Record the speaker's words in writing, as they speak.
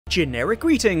Generic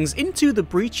greetings! Into the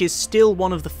Breach is still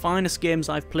one of the finest games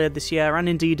I've played this year, and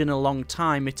indeed in a long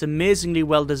time. It's amazingly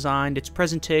well designed, its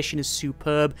presentation is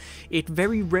superb, it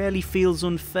very rarely feels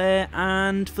unfair,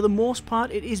 and for the most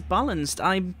part it is balanced.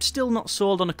 I'm still not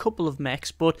sold on a couple of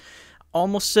mechs, but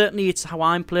almost certainly it's how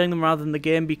I'm playing them rather than the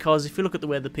game, because if you look at the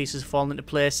way the pieces have fallen into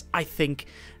place,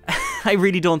 I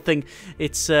really don't think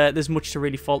it's there's much to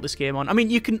really fault this game on. I mean,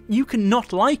 you can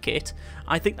not like it.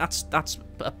 I think that's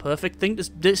a perfect thing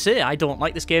to say. I don't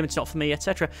like this game. It's not for me,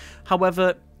 etc.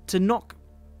 However, to knock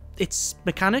its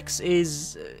mechanics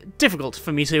is difficult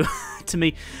for me to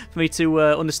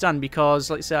understand, because,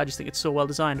 like I say, I just think it's so well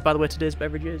designed. By the way, today's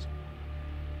beverage is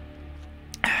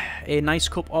a nice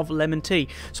cup of lemon tea.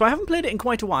 So I haven't played it in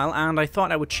quite a while, and I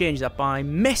thought I would change that by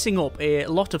messing up a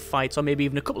lot of fights, or maybe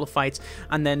even a couple of fights,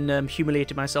 and then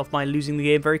humiliating myself by losing the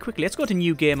game very quickly. Let's go to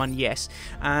new game and yes,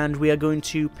 and we are going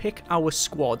to pick our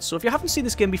squad. So if you haven't seen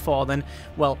this game before, then,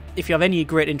 well, if you have any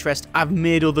great interest, I've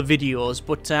made other videos,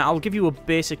 but I'll give you a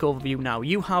basic overview now.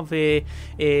 You have a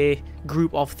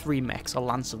group of 3 mechs, a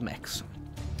lance of mechs,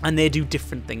 and they do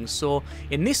different things. So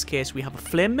in this case, we have a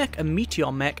flame mech, a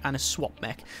meteor mech, and a swap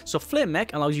mech. So flame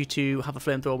mech allows you to have a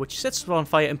flamethrower which sets them on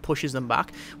fire and pushes them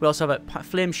back. We also have a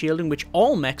flame shielding, which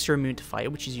all mechs are immune to fire,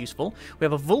 which is useful. We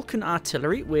have a Vulcan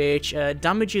artillery, which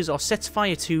damages or sets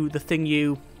fire to the thing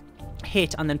you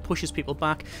hit and then pushes people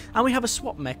back. And we have a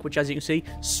swap mech, which, as you can see,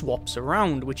 swaps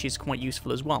around, which is quite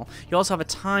useful as well. You also have a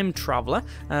time traveler.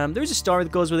 There is a story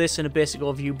that goes with this and a basic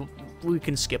overview, but we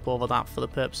can skip over that for the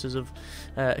purposes of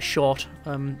a short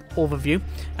overview.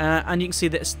 And you can see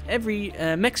that every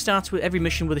mech starts with every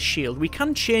mission with a shield. We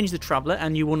can change the traveller,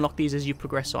 and you unlock these as you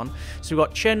progress on. So we've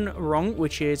got Chen Rong,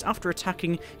 which is after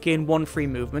attacking, gain 1 free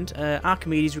movement.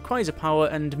 Archimedes requires a power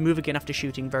and move again after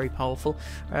shooting, very powerful.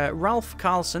 Ralph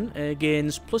Carlson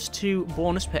gains +2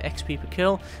 bonus per XP per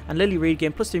kill, and Lily Reed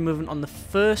gain +3 movement on the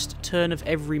first turn of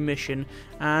every mission.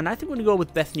 And I think we're going to go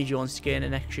with Bethany Jones to gain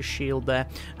an extra shield there.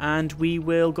 And we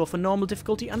will go for normal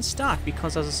difficulty and start,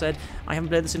 because, as I said, I haven't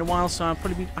played this in a while, so I'll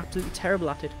probably be absolutely terrible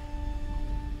at it.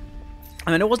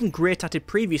 I mean, I wasn't great at it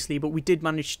previously, but we did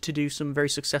manage to do some very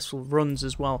successful runs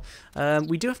as well.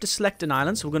 We do have to select an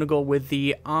island, so we're going to go with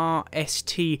the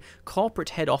RST corporate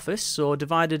head office, so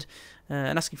divided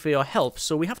and asking for your help.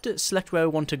 So we have to select where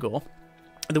we want to go.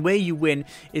 The way you win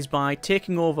is by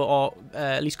taking over, or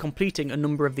at least completing, a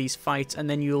number of these fights, and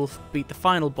then you'll beat the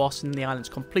final boss and the island's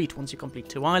complete. Once you complete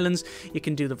 2 islands, you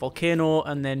can do the volcano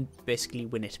and then basically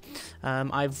win it.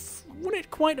 I've won it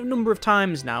quite a number of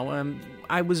times now.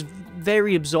 I was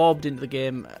very absorbed into the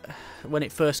game when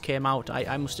it first came out.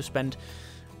 I must have spent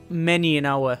many an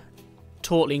hour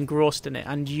totally engrossed in it,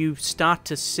 and you start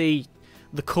to see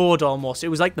the code almost. It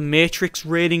was like the Matrix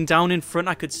raining down in front.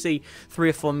 I could see 3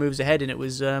 or 4 moves ahead, and it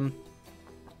was an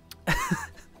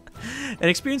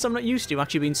experience I'm not used to,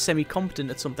 actually being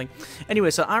semi-competent at something.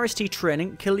 Anyway, so RST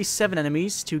training, kill these 7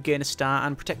 enemies to gain a star,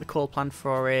 and protect the coal plant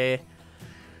for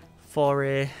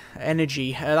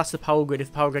energy. That's the power grid. If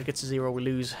the power grid gets to 0, we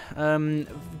lose.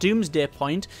 Doomsday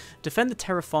Point, defend the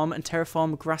terraform and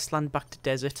terraform grassland back to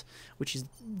desert, which is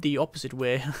the opposite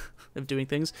way of doing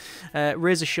things.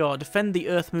 Razor Shore, defend the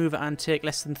earth mover and take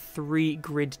less than 3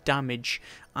 grid damage.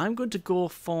 I'm going to go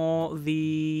for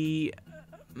the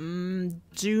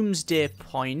Doomsday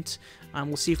Point, and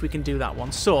we'll see if we can do that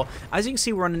one. So, as you can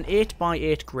see, we're on an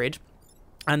 8x8 grid,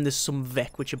 and there's some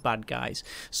Veky, which are bad guys.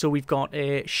 So we've got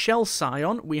a Shell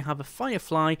Scion, we have a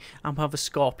Firefly, and we have a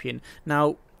Scorpion.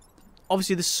 Now,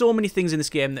 obviously, there's so many things in this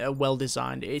game that are well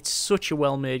designed. It's such a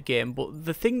well-made game, but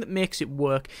the thing that makes it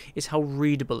work is how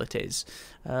readable it is.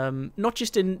 Not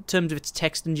just in terms of its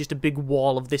text and just a big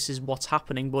wall of this is what's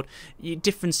happening, but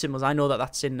different symbols. I know that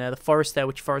that's in the forest there,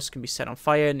 which forest can be set on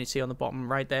fire, and you see on the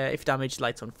bottom right there, if damaged,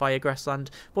 lights on fire,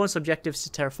 grassland. Bonus objectives to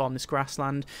terraform this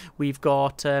grassland. We've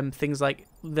got things like,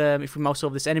 if we mouse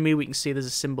over this enemy, we can see there's a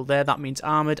symbol there. That means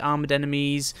armoured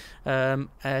enemies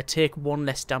take 1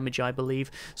 less damage, I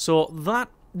believe. So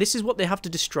this is what they have to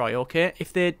destroy, okay?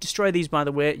 If they destroy these, by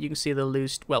the way, you can see they'll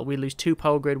lose, well, we lose 2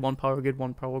 power grid, 1 power grid,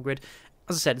 1 power grid.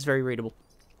 As I said, it's very readable.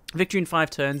 Victory in 5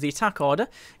 turns. The attack order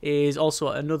is also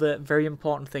another very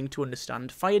important thing to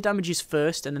understand. Fire damages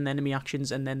first, and then enemy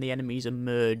actions, and then the enemies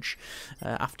emerge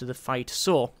after the fight.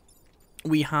 So,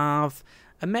 we have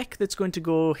a mech that's going to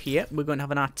go here. We're going to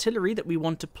have an artillery that we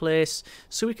want to place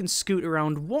so we can scoot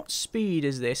around. What speed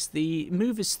is this? The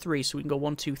move is 3, so we can go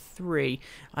 1, 2, 3.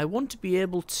 I want to be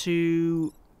able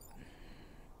to...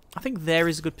 I think there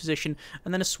is a good position,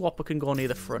 and then a swapper can go near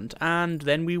the front, and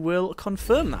then we will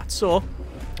confirm that. So,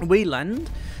 we land,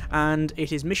 and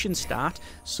it is mission start,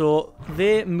 so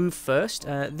they move first.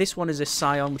 This one is a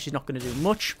Scion, which is not going to do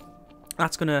much.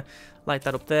 That's going to light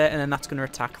that up there, and then that's going to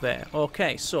attack there.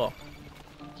 Okay, so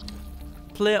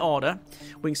play order.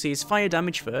 We can see his fire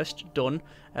damage first. Done.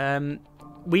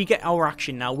 We get our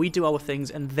action now. We do our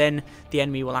things, and then the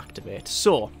enemy will activate.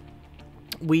 So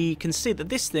we can see that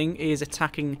this thing is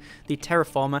attacking the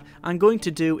terraformer and going to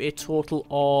do a total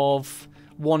of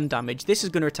 1 damage. This is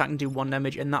going to attack and do 1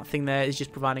 damage, and that thing there is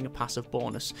just providing a passive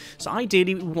bonus. So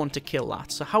ideally, we want to kill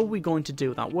that. So how are we going to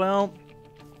do that? Well,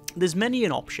 there's many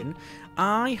an option.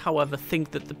 I, however,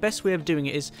 think that the best way of doing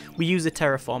it is we use the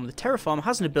terraform. The terraform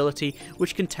has an ability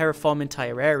which can terraform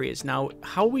entire areas. Now,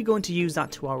 how are we going to use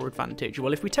that to our advantage?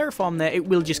 Well, if we terraform there, it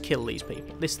will just kill these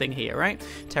people. This thing here, right?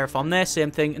 Terraform there,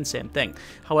 same thing and same thing.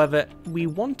 However, we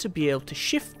want to be able to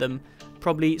shift them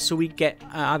probably so we get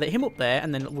either him up there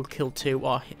and then we'll kill 2,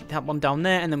 or hit that one down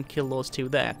there and then kill those 2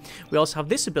 there. We also have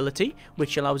this ability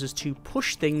which allows us to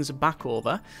push things back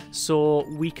over, so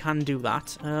we can do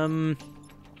that.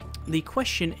 The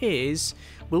question is,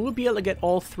 will we be able to get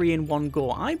all 3 in one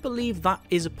go? I believe that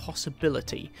is a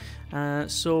possibility.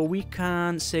 So we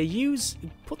can say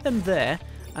put them there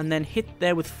and then hit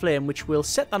there with flame, which will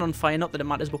set that on fire. Not that it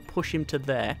matters, but push him to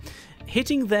there.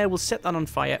 Hitting there will set that on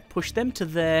fire, push them to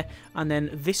there, and then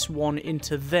this one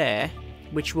into there,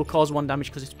 which will cause 1 damage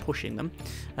because it's pushing them.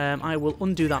 I will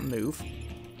undo that move.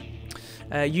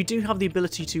 You do have the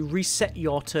ability to reset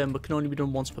your turn, but can only be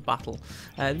done once per battle.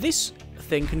 This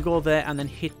thing can go there and then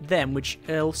hit them, which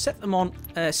will set them on,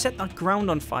 set that ground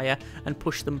on fire and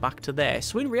push them back to there.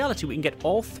 So in reality, we can get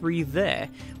all 3 there,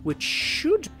 which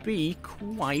should be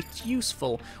quite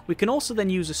useful. We can also then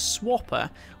use a swapper,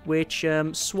 which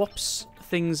swaps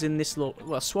things in this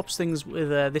swaps things with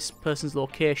this person's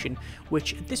location,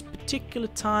 which at this particular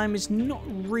time is not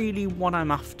really what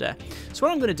I'm after. So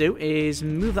what I'm going to do is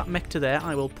move that mech to there.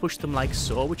 I will push them like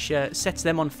so, which sets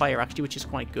them on fire actually, which is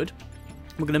quite good.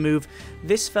 We're going to move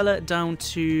this fella down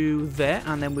to there,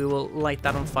 and then we will light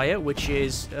that on fire, which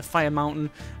is a fire mountain.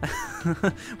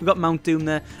 We've got Mount Doom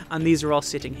there, and these are all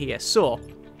sitting here. So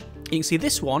you can see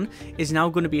this one is now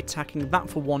going to be attacking that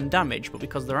for 1 damage, but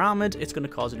because they're armoured, it's going to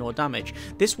cause no damage.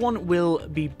 This one will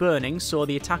be burning, so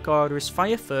the attack order is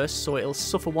fire first, so it'll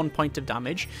suffer 1 point of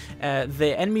damage.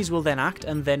 The enemies will then act,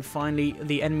 and then finally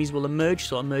the enemies will emerge,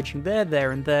 so emerging there,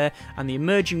 there, and there, and the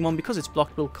emerging one, because it's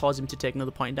blocked, will cause him to take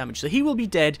another point of damage. So he will be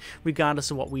dead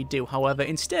regardless of what we do. However,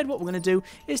 instead what we're going to do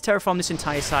is terraform this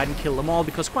entire side and kill them all,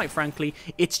 because quite frankly,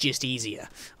 it's just easier.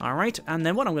 Alright, and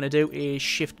then what I'm going to do is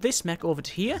shift this mech over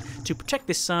to here, to protect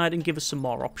this side and give us some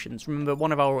more options. Remember,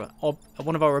 one of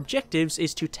our objectives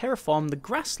is to terraform the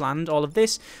grassland, all of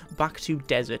this, back to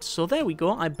desert. So there we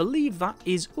go. I believe that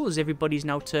is us. Everybody's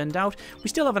now turned out. We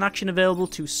still have an action available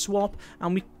to swap,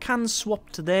 and we can swap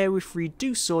to there if we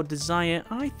do so desire.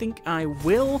 I think I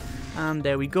will, and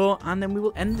there we go, and then we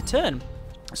will end the turn.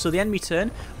 So the enemy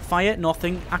turn, fire,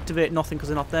 nothing, activate, nothing because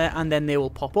they're not there, and then they will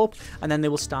pop up, and then they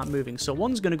will start moving. So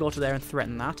one's going to go to there and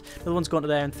threaten that, the other one's going to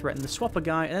there and threaten the swapper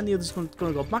guy, and then the other's going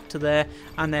to go back to there,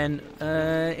 and then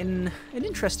in an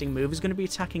interesting move is going to be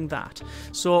attacking that.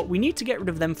 So we need to get rid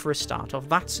of them for a start off.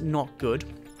 That's not good.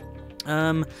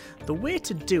 The way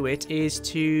to do it is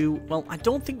to, well, I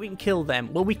don't think we can kill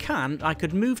them. Well, we can. I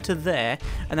could move to there,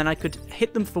 and then I could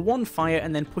hit them for 1 fire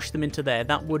and then push them into there.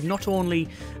 That would not only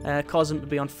cause them to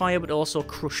be on fire, but also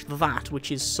crush that,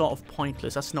 which is sort of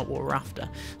pointless. That's not what we're after.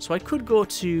 So I could go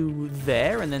to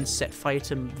there and then set fire to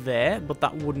them there, but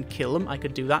that wouldn't kill them. I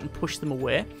could do that and push them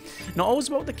away. Not always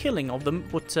about the killing of them,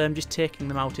 but just taking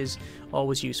them out is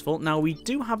always useful. Now, we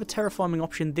do have a terraforming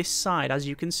option this side, as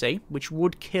you can see, which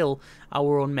would kill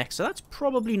our own mech, so that's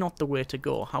probably not the way to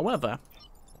go. However,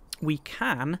 we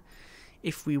can,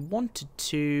 if we wanted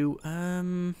to,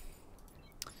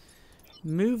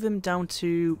 move them down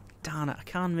to, darn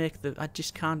it, I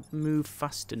just can't move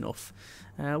fast enough.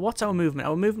 What's our movement?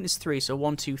 Our movement is 3, so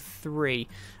 1, 2, 3.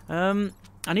 I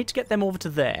need to get them over to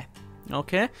there,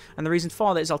 okay? And the reason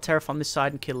for that is I'll terraform this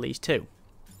side and kill these 2.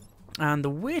 And the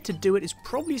way to do it is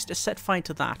probably to set fire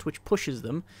to that, which pushes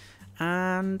them.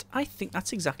 And I think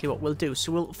that's exactly what we'll do.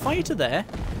 So we'll fire to there,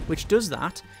 which does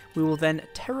that. We will then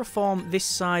terraform this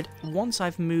side once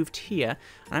I've moved here.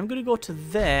 And I'm going to go to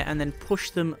there and then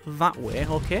push them that way,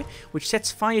 okay? Which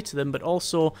sets fire to them, but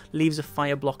also leaves a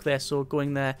fire block there. So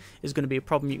going there is going to be a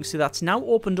problem. You can see that's now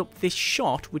opened up this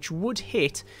shot, which would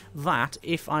hit that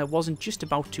if I wasn't just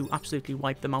about to absolutely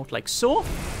wipe them out like so.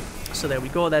 So there we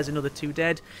go, there's another 2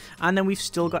 dead. And then we've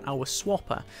still got our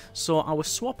swapper. So our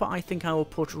swapper I think I will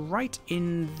put right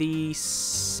in the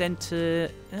center.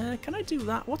 Can I do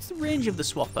that? What's the range of the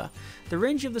swapper? The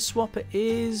range of the swapper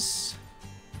is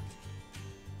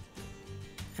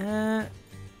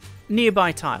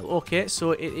nearby tile. Okay,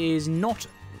 so it is not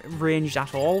ranged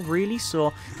at all, really,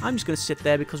 so I'm just going to sit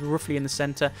there because we're roughly in the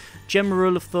centre. General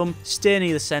rule of thumb, stay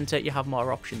near the centre, you have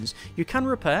more options. You can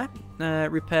repair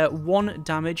 1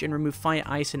 damage and remove fire,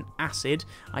 ice and acid.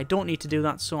 I don't need to do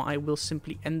that, so I will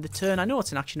simply end the turn. I know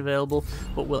it's an action available,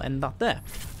 but we'll end that there.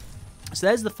 So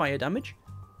there's the fire damage.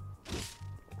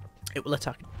 It will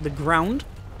attack the ground.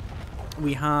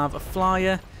 We have a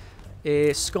flyer,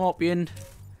 a scorpion,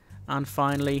 and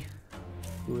finally...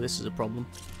 Ooh, this is a problem.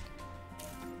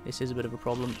 This is a bit of a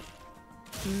problem.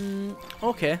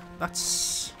 Okay,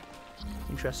 that's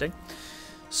interesting.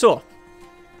 So,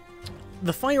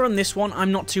 the fire on this one,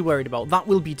 I'm not too worried about. That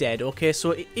will be dead, okay?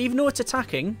 So, even though it's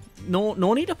attacking, no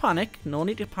need to panic. No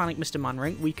need to panic, Mr.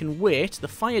 Manring. We can wait. The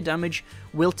fire damage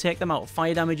will take them out.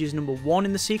 Fire damage is number 1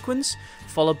 in the sequence,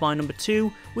 followed by number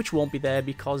 2, which won't be there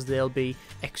because they'll be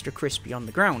extra crispy on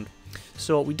the ground.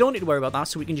 So, we don't need to worry about that,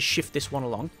 so we can just shift this one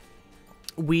along.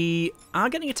 We are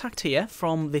getting attacked here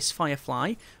from this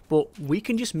firefly, but we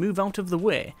can just move out of the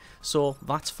way, so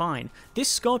that's fine. This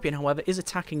scorpion, however, is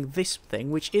attacking this thing,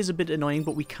 which is a bit annoying,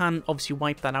 but we can obviously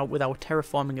wipe that out with our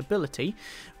terraforming ability.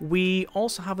 We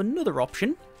also have another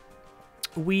option.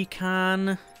 We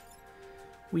can,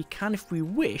 if we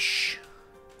wish,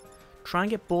 try and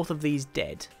get both of these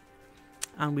dead.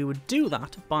 And we would do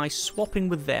that by swapping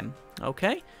with them,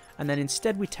 okay? And then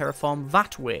instead we terraform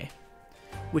that way,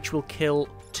 which will kill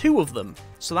 2 of them.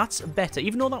 So that's better,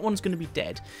 even though that one's going to be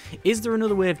dead. Is there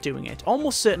another way of doing it?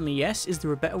 Almost certainly yes. Is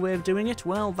there a better way of doing it?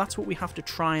 Well, that's what we have to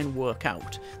try and work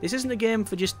out. This isn't a game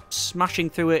for just smashing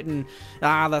through it and,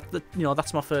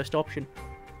 that's my first option.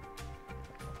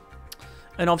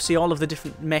 And obviously all of the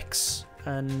different mechs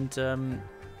and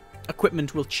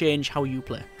equipment will change how you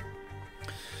play.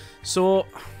 So,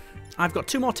 I've got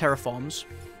 2 more terraforms.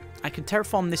 I can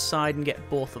terraform this side and get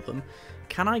both of them.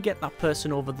 Can I get that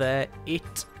person over there?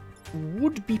 It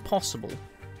would be possible,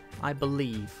 I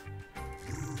believe.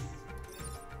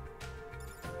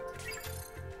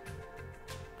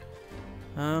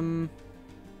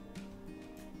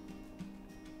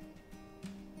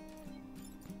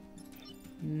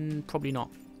 Probably not,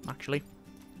 actually.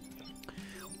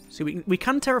 See, we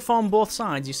can terraform both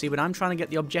sides, you see, but I'm trying to get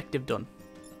the objective done.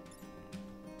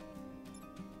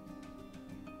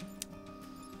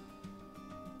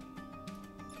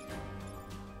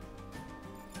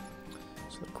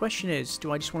 The question is,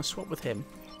 do I just want to swap with him?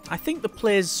 I think the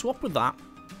players swap with that.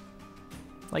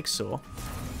 Like so.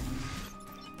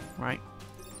 Right.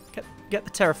 Get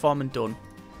the terraforming done.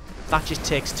 That just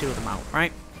takes 2 of them out,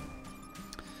 right?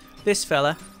 This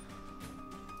fella.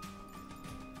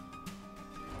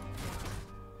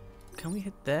 Can we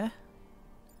hit there?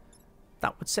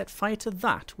 That would set fire to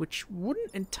that, which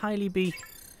wouldn't entirely be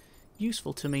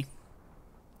useful to me.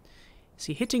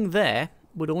 See, hitting there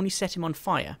would only set him on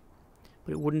fire,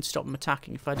 but it wouldn't stop him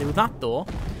attacking. If I do that, though,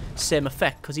 same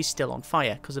effect, because he's still on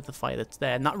fire, because of the fire that's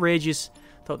there. And that rages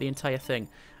throughout the entire thing.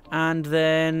 And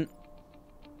then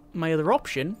my other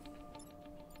option,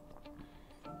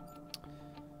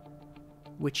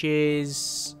 which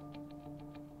is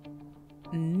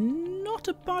not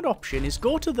a bad option, is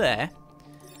go to there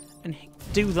and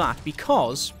do that,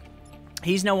 because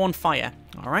he's now on fire,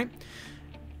 alright?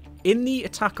 In the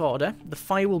attack order, the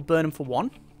fire will burn him for 1.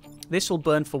 This will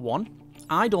burn for 1.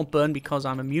 I don't burn because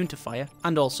I'm immune to fire,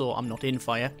 and also I'm not in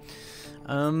fire.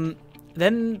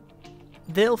 Then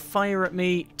they'll fire at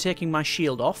me, taking my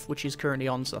shield off, which is currently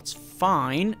on, so that's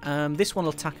fine. This one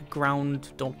will attack the ground,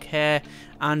 don't care.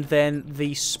 And then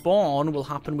the spawn will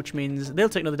happen, which means they'll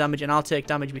take another damage, and I'll take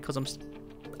damage because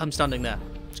I'm standing there.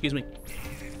 Excuse me.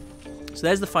 So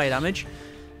there's the fire damage.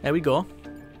 There we go.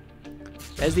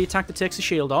 There's the attack that takes the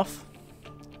shield off.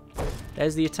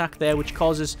 There's the attack there, which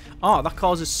causes... Oh, that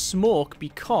causes smoke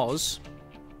because...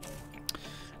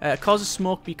 causes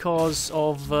smoke because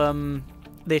of...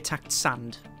 they attacked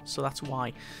sand. So that's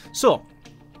why. So,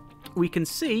 we can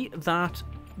see that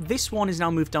this one is now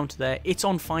moved down to there. It's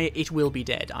on fire. It will be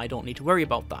dead. I don't need to worry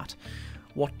about that.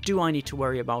 What do I need to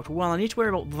worry about? Well, I need to worry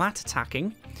about that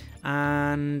attacking.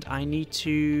 And I need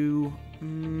to...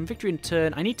 victory in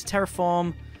turn. I need to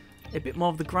terraform... a bit more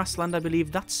of the grassland, I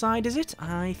believe. That side, is it?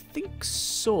 I think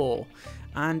so.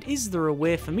 And is there a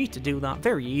way for me to do that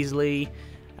very easily?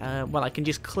 Well, I can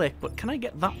just click, but can I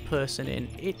get that person in?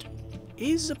 It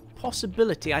is a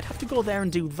possibility. I'd have to go there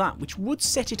and do that, which would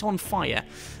set it on fire.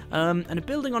 And a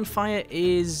building on fire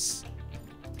is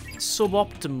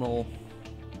suboptimal.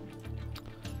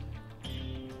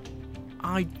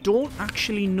 I don't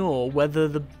actually know whether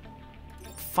the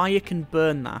fire can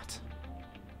burn that.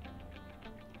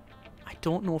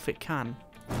 Don't know if it can.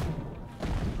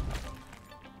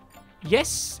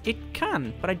 Yes, it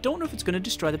can, but I don't know if it's going to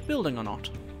destroy the building or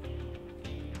not.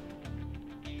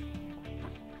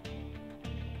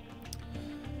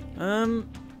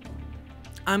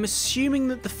 I'm assuming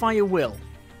that the fire will.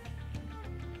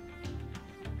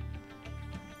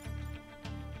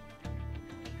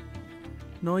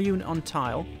 No unit on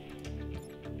tile.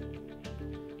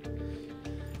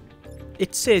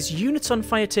 It says units on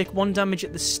fire take 1 damage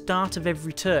at the start of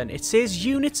every turn. It says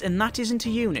units, and that isn't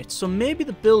a unit. So maybe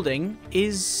the building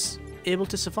is able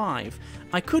to survive.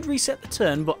 I could reset the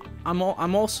turn, but I'm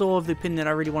also of the opinion that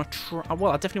I really want to try.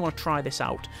 Well, I definitely want to try this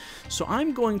out. So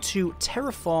I'm going to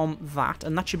terraform that,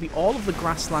 and that should be all of the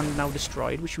grassland now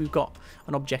destroyed, which we've got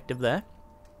an objective there.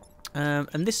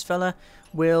 And this fella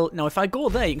will... Now, if I go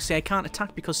there, you can see I can't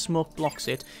attack because smoke blocks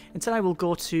it. Instead, I will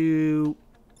go to...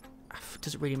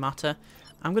 Does it really matter?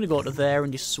 I'm going to go to there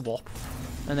and just swap.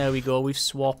 And there we go, we've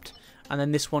swapped. And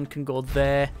then this one can go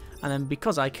there. And then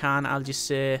because I can, I'll just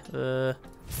say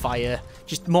fire.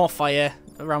 Just more fire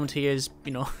around here is,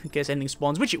 you know, in case anything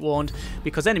spawns, which it won't,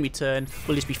 because enemy turn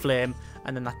will just be flame,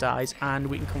 and then that dies. And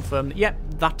we can confirm that, yep,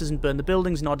 that doesn't burn the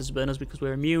buildings, nor does it burn us because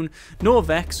we're immune. No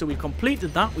Vek, so we've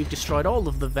completed that. We've destroyed all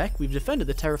of the Vek, we've defended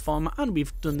the terraformer, and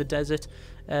we've done the desert.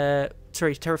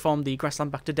 Terraformed the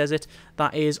grassland back to desert.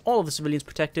 That is all of the civilians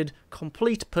protected.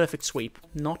 Complete, perfect sweep.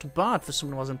 Not bad for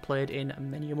someone who hasn't played in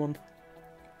many a month.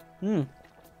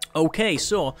 Okay,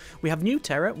 so we have new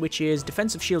terror, which is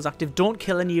defensive shields active. Don't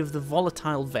kill any of the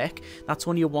volatile Vek. That's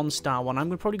only a 1-star one.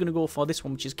 I'm probably going to go for this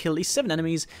one, which is kill these 7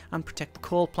 enemies and protect the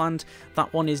coal plant.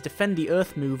 That one is defend the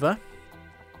earth mover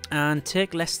and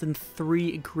take less than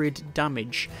 3 grid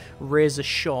damage. Razor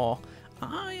Shaw.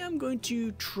 I am going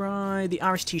to try the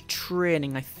RST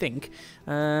training, I think.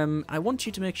 I want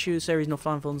you to make sure this area is no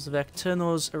flying villains of Vek. Turn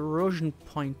those erosion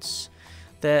points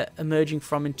they're emerging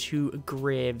from into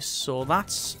graves, so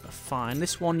that's fine.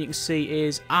 This one you can see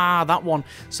is that one.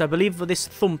 So I believe that this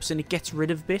thumps and it gets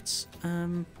rid of bits.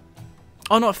 Oh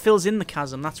no, it fills in the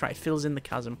chasm. That's right, it fills in the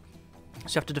chasm. So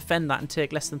you have to defend that and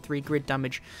take less than 3 grid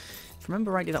damage. If I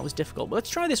remember rightly, that was difficult. But let's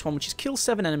try this one, which is kill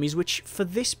 7 enemies, which for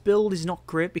this build is not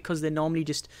great because they normally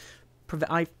just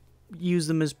I use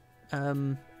them as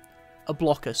a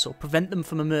blocker, so prevent them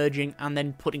from emerging and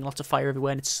then putting lots of fire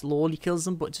everywhere, and it slowly kills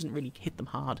them, but it doesn't really hit them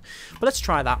hard. But let's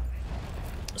try that.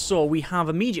 So we have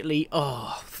immediately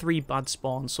 3 bad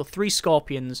spawns, so 3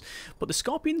 scorpions, but the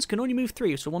scorpions can only move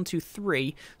 3, so 1, 2,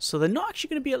 3, so they're not actually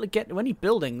going to be able to get to any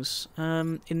buildings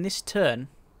in this turn,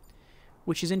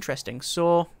 which is interesting.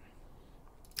 So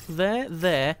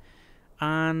there,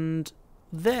 and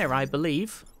there, I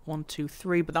believe. 1, 2,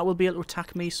 3, but that will be able to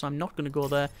attack me, so I'm not going to go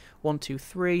there. 1, 2,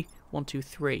 3, 1, 2,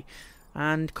 3,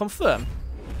 and confirm.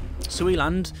 So we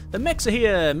land. The mechs are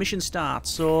here. Mission starts.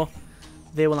 So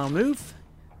they will now move.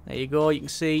 There you go. You can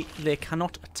see they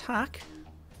cannot attack.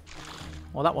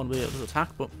 Well, that one will be able to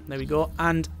attack, but there we go.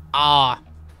 And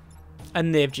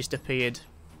and they've just appeared.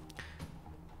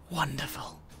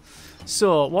 Wonderful.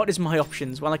 So what is my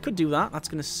options? Well, I could do that. That's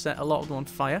going to set a lot of them on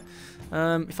fire.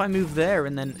 If I move there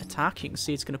and then attack, you can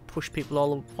see it's going to push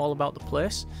people all about the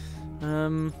place.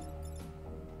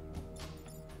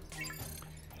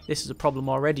 This is a problem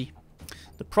already.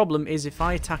 The problem is if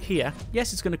I attack here,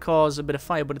 yes, it's going to cause a bit of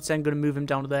fire, but it's then going to move him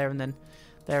down to there, and then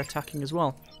they're attacking as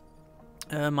well.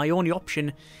 My only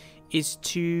option is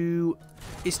to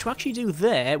actually do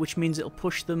there, which means it'll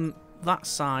push them that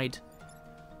side.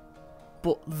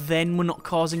 But then we're not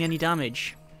causing any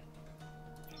damage.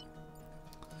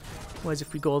 Whereas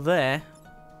if we go there,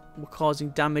 we're causing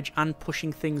damage and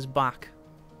pushing things back.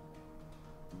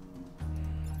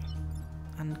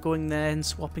 And going there and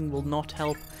swapping will not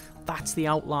help. That's the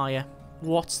outlier.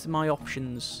 What's my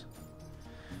options?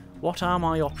 What are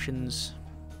my options?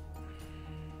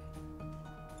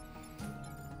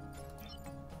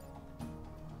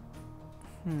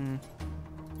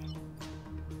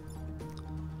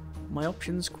 My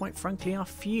options, quite frankly, are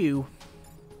few.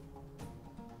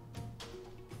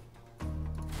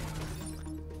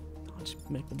 I'll just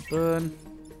make them burn.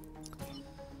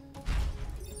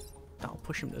 That'll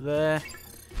push them to there.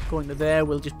 Going to there,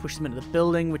 we'll just push them into the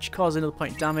building, which causes another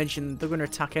point of damage, and they're going to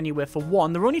attack anywhere for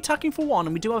 1. They're only attacking for 1,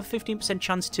 and we do have a 15%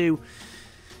 chance to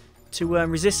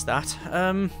resist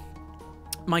that.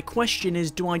 My question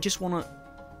is, do I just want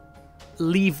to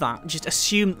leave that? Just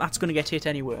assume that's going to get hit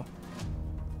anywhere?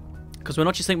 Because we're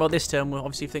not just thinking about this turn, we're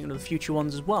obviously thinking of the future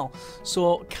ones as well.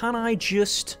 So, can I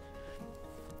just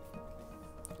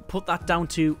put that down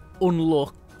to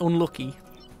unlucky,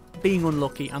 being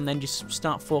unlucky, and then just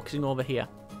start focusing over here?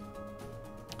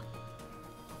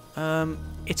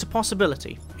 It's a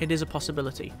possibility. It is a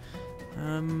possibility.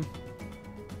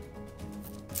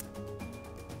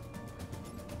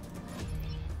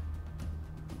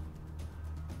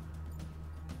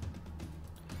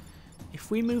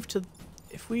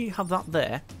 If we have that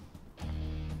there,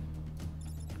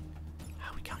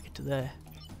 to there.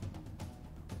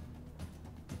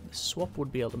 The swap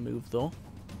would be able to move, though.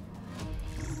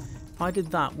 If I did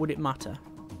that, would it matter?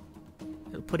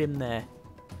 It'll put him there.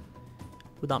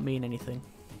 Would that mean anything?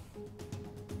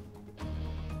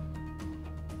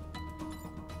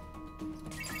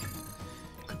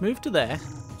 Could move to there,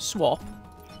 swap,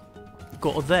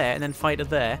 go to there, and then fight to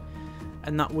there.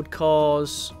 And that would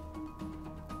cause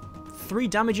 3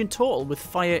 damage in total with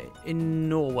fire in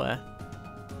nowhere.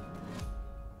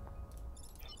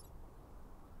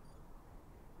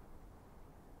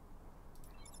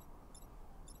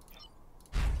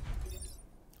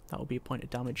 That would be a point of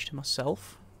damage to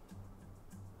myself.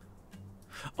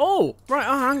 Oh! Right,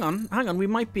 hang on. We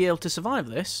might be able to survive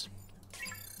this.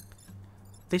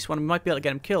 This one, we might be able to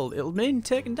get him killed. It'll mean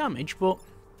taking damage, but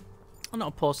I'm not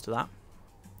opposed to that.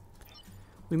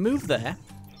 We move there.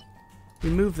 We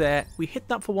move there. We hit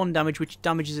that for 1 damage, which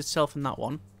damages itself in that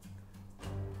one.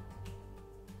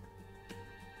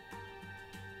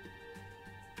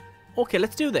 Okay,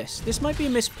 let's do this. This might be a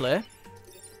misplay.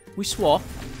 We swap.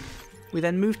 We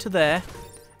then move to there.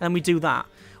 And we do that,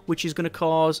 which is going to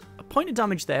cause a point of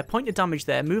damage there, point of damage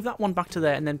there, move that one back to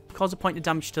there, and then cause a point of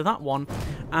damage to that one,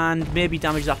 and maybe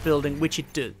damage that building, which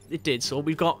it did. So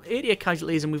we've got 88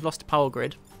 casualties and we've lost a power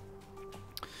grid.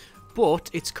 But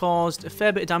it's caused a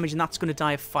fair bit of damage, and that's going to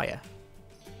die of fire.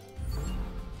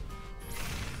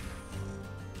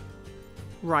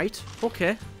 Right,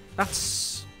 okay.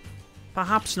 That's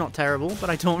perhaps not terrible, but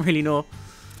I don't really know.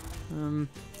 I can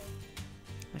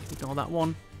ignore that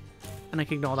one. And I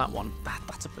can ignore that one.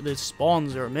 The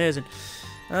spawns are amazing.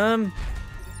 Oh,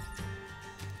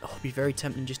 it'd be very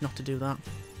tempting just not to do that.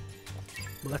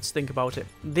 But let's think about it.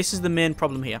 This is the main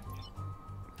problem here.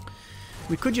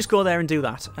 We could just go there and do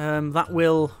that. That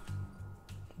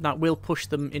will push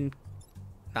them in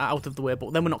out of the way,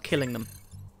 but then we're not killing them.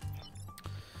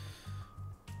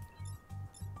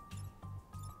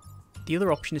 The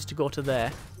other option is to go to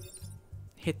there,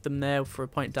 hit them there for a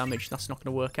point of damage. That's not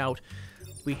going to work out.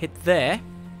 We hit there,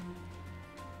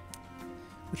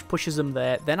 which pushes them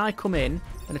there. Then I come in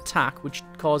and attack, which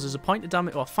causes a point of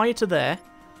damage, or fire to there,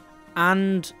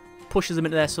 and pushes them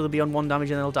into there, so they'll be on 1 damage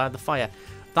and they'll die of the fire.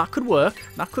 That could work.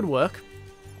 That could work.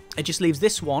 It just leaves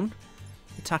this one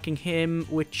attacking him,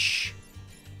 which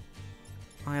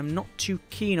I am not too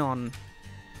keen on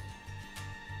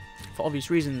for obvious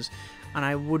reasons. And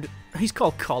I would... He's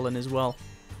called Colin as well.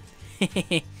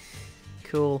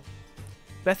 Cool.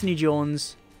 Bethany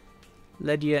Jones,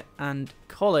 Lydia, and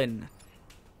Colin.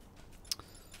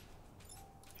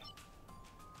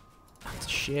 That's a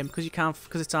shame because you can't,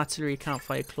 because it's artillery. You can't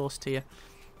fire close to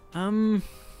you.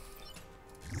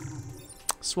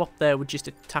 Swap there would just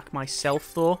attack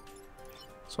myself though,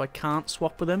 so I can't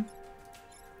swap with him.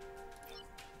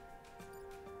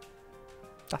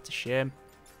 That's a shame.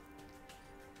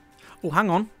 Oh, hang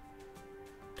on.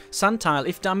 Sand tile.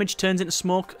 If damage turns into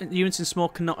smoke, units in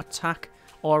smoke cannot attack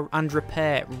and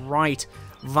repair. Right.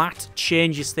 That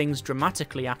changes things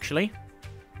dramatically, actually.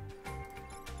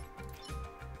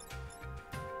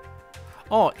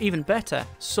 Oh, even better.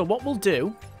 So what we'll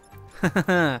do...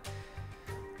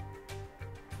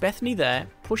 Bethany there,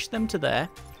 push them to there,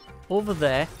 over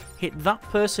there, hit that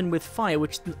person with fire,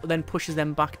 which then pushes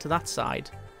them back to that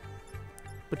side.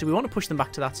 But do we want to push them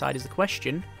back to that side is the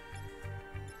question.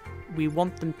 We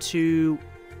want them to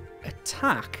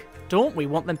attack, don't we?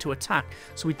 Want them to attack.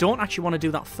 So we don't actually want to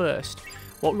do that first.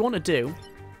 What we want to do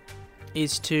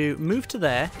is to move to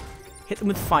there, hit them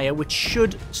with fire, which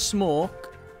should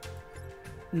smoke.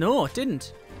 No, it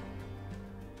didn't.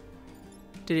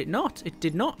 Did it not? It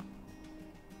did not.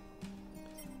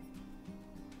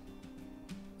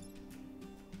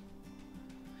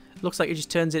 Looks like it just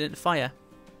turns it into fire.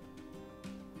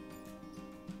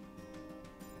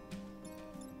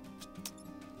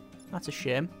 That's a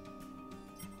shame.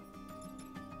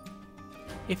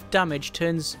 If damage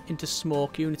turns into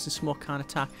smoke, units in smoke can't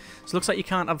attack. So it looks like you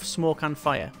can't have smoke and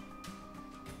fire.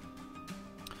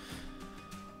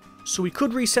 So we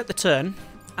could reset the turn,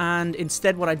 and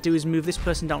instead what I'd do is move this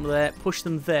person down to there, push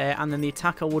them there, and then the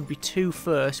attacker would be 2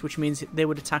 first, which means they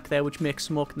would attack there, which makes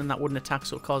smoke, and then that wouldn't attack,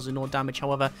 so it causes no damage.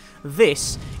 However,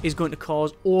 this is going to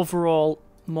cause overall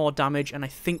more damage, and I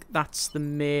think that's the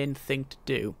main thing to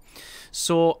do.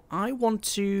 So I want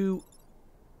to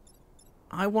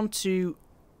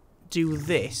do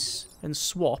this and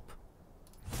swap,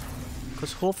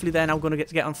 because hopefully they're now going to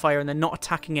get on fire and they're not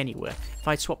attacking anywhere. If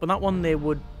I swap with that one, they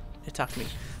would attack me.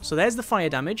 So there's the fire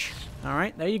damage.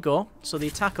 Alright, there you go. So the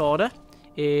attack order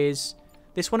is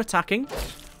this one attacking,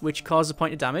 which causes a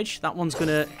point of damage. That one's going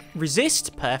to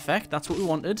resist. Perfect. That's what we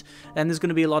wanted. And there's going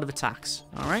to be a lot of attacks.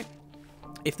 Alright.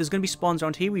 If there's going to be spawns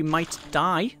around here, we might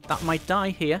die. That might die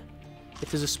here.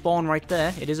 If there's a spawn right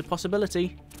there, it is a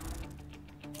possibility.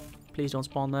 Please don't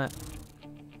spawn there.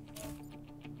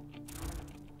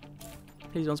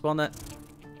 Please don't spawn there.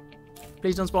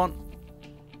 Please don't spawn.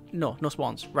 No, no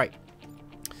spawns. Right.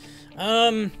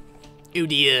 Oh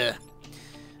dear.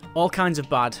 All kinds of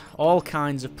bad. All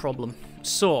kinds of problem.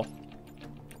 So,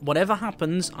 whatever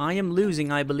happens, I am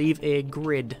losing, I believe, a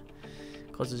grid.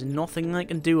 Because there's nothing I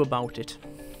can do about it.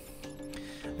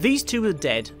 These two are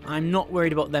dead. I'm not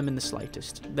worried about them in the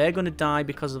slightest. They're going to die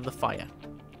because of the fire.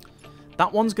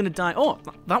 That one's going to die. Oh,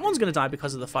 that one's going to die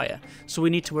because of the fire. So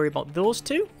we need to worry about those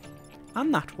two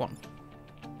and that one.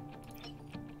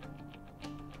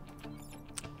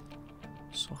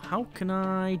 So how can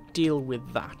I deal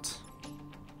with that?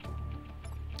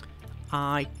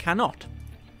 I cannot.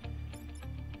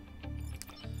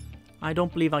 I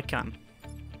don't believe I can.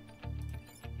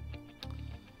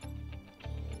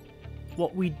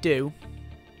 What we do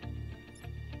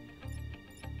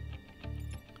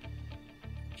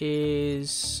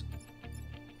is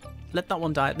let that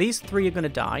one die. These three are going to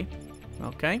die.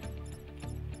 Okay.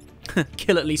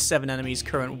 Kill at least 7 enemies,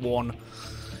 current 1.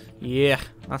 Yeah,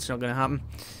 that's not going to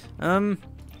happen.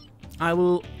 I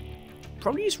will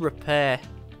probably use repair,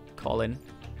 Colin.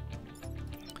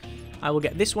 I will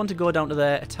get this one to go down to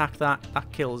there, attack that.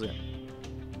 That kills it.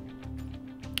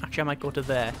 Actually, I might go to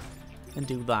there and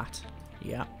do that.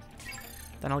 Yeah.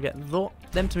 Then I'll get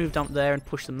them to move down to there and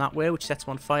push them that way, which sets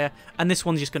them on fire. And this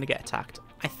one's just going to get attacked.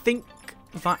 I think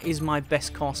that is my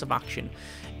best course of action.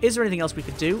 Is there anything else we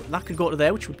could do? That could go to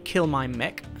there, which would kill my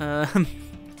mech.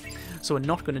 So we're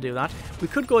not going to do that. We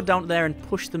could go down there and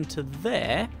push them to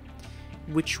there,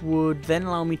 which would then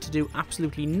allow me to do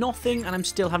absolutely nothing, and I'm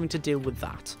still having to deal with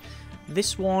that.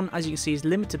 This one, as you can see, is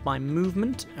limited by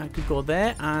movement. I could go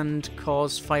there and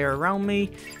cause fire around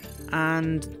me,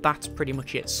 and that's pretty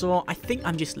much it. So I think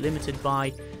I'm just limited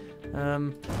by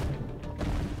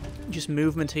just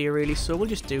movement here, really. So we'll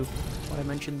just do what I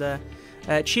mentioned there.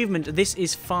 Achievement, this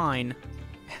is fine,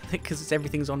 because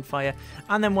everything's on fire.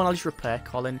 And then one I'll just repair,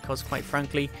 Colin, because quite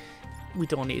frankly, we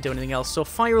don't need to do anything else. So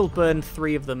fire will burn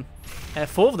 3 of them.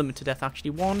 4 of them to death,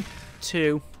 actually. 1,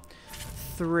 2,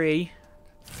 3.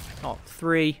 Oh,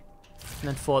 3. And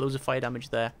then 4. There was a fire damage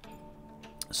there.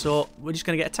 So we're just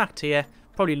going to get attacked here.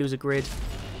 Probably lose a grid.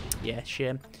 Yeah,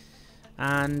 shame.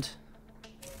 And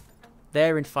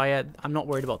they're in fire. I'm not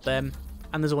worried about them.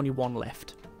 And there's only 1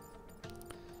 left.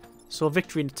 So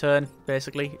victory in a turn,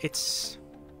 basically. It's...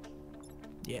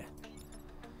 yeah.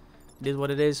 It is what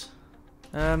it is.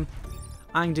 I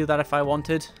can do that if I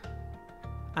wanted.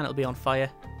 And it'll be on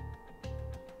fire.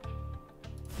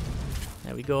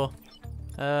 There we go.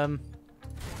 Nah,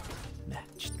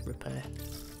 just repair.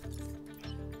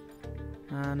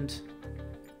 And...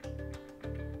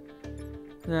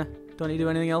 yeah, don't need to do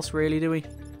anything else really, do we?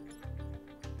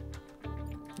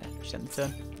 Yeah, just end the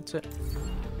turn. That's it.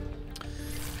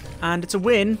 And it's a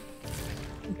win,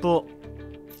 but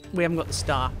we haven't got the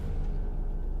star.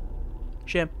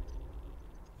 Shame.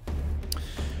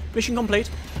 Mission complete.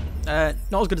 Not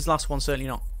as good as the last one, certainly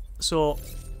not. So,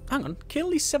 hang on. Kill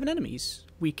these 7 enemies.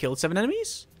 We killed 7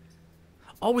 enemies?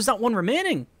 Oh, was that one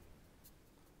remaining?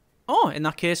 Oh, in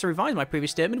that case, I revised my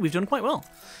previous statement. We've done quite well.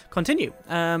 Continue.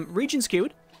 Region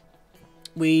skewed.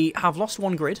 We have lost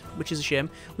 1 grid, which is a shame.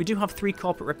 We do have 3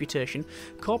 corporate reputation.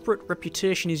 Corporate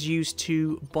reputation is used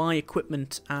to buy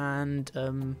equipment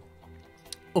and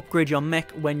upgrade your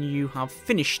mech when you have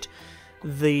finished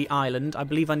the island. I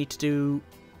believe I need to do...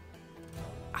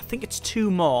 I think it's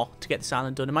 2 more to get this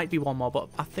island done. It might be 1 more, but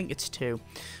I think it's 2.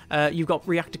 You've got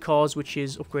reactor cores, which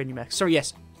is upgrading your mechs. Sorry,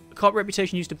 yes. Corporate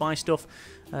reputation used to buy stuff.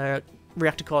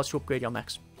 Reactor cores to upgrade your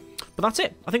mechs. But that's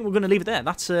it. I think we're going to leave it there.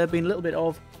 That's been a little bit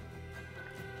of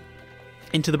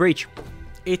Into the Breach.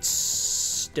 It's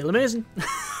still amazing.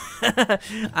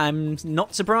 I'm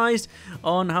not surprised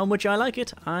on how much I like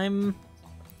it. I'm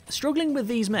struggling with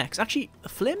these mechs. Actually, the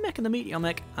Flame mech and the Meteor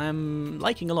mech I'm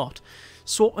liking a lot.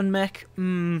 Swarton mech,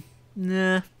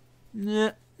 nah,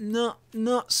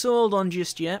 not sold on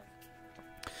just yet.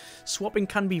 Swapping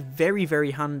can be very,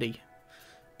 very handy.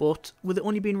 But with it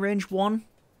only being range 1,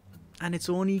 and it's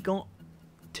only got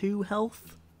 2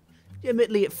 health,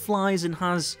 admittedly it flies and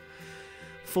has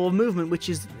 4 movement, which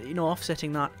is, you know,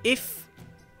 offsetting that. If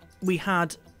we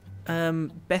had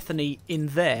Bethany in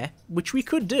there, which we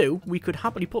could do, we could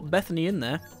happily put Bethany in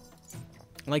there,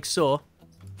 like so.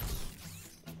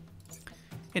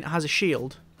 It has a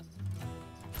shield.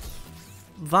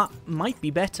 That might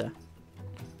be better.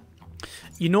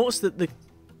 You notice that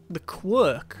the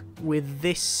quirk with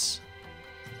this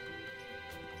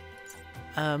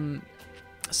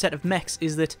set of mechs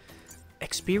is that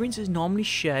experience is normally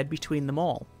shared between them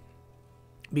all.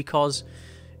 Because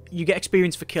you get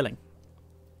experience for killing.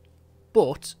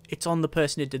 But it's on the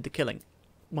person who did the killing.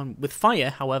 With fire,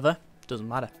 however, doesn't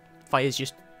matter. Fire is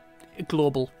just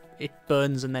global. It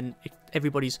burns and then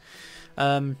everybody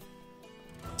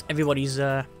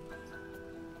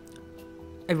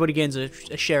gains a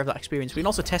share of that experience. We can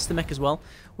also test the mech as well,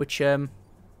 which, as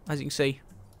you can see,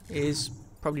 is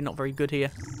probably not very good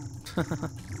here.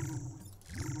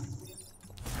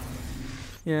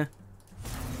 Yeah.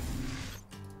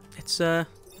 It's,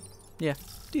 yeah,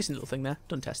 decent little thing there.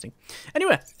 Done testing.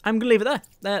 Anyway, I'm going to leave it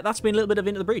there. That's been a little bit of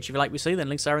Into the Breach. If you like what you see, then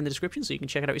links are in the description so you can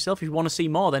check it out yourself. If you want to see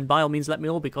more, then by all means let me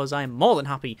know, because I am more than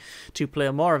happy to play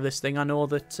more of this thing. I know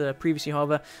that previously,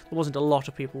 however, there wasn't a lot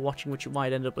of people watching, which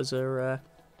might end up as a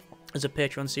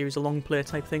Patreon series, a long play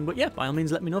type thing. But yeah, by all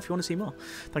means let me know if you want to see more.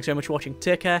 Thanks very much for watching.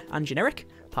 Take care, and generic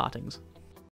partings.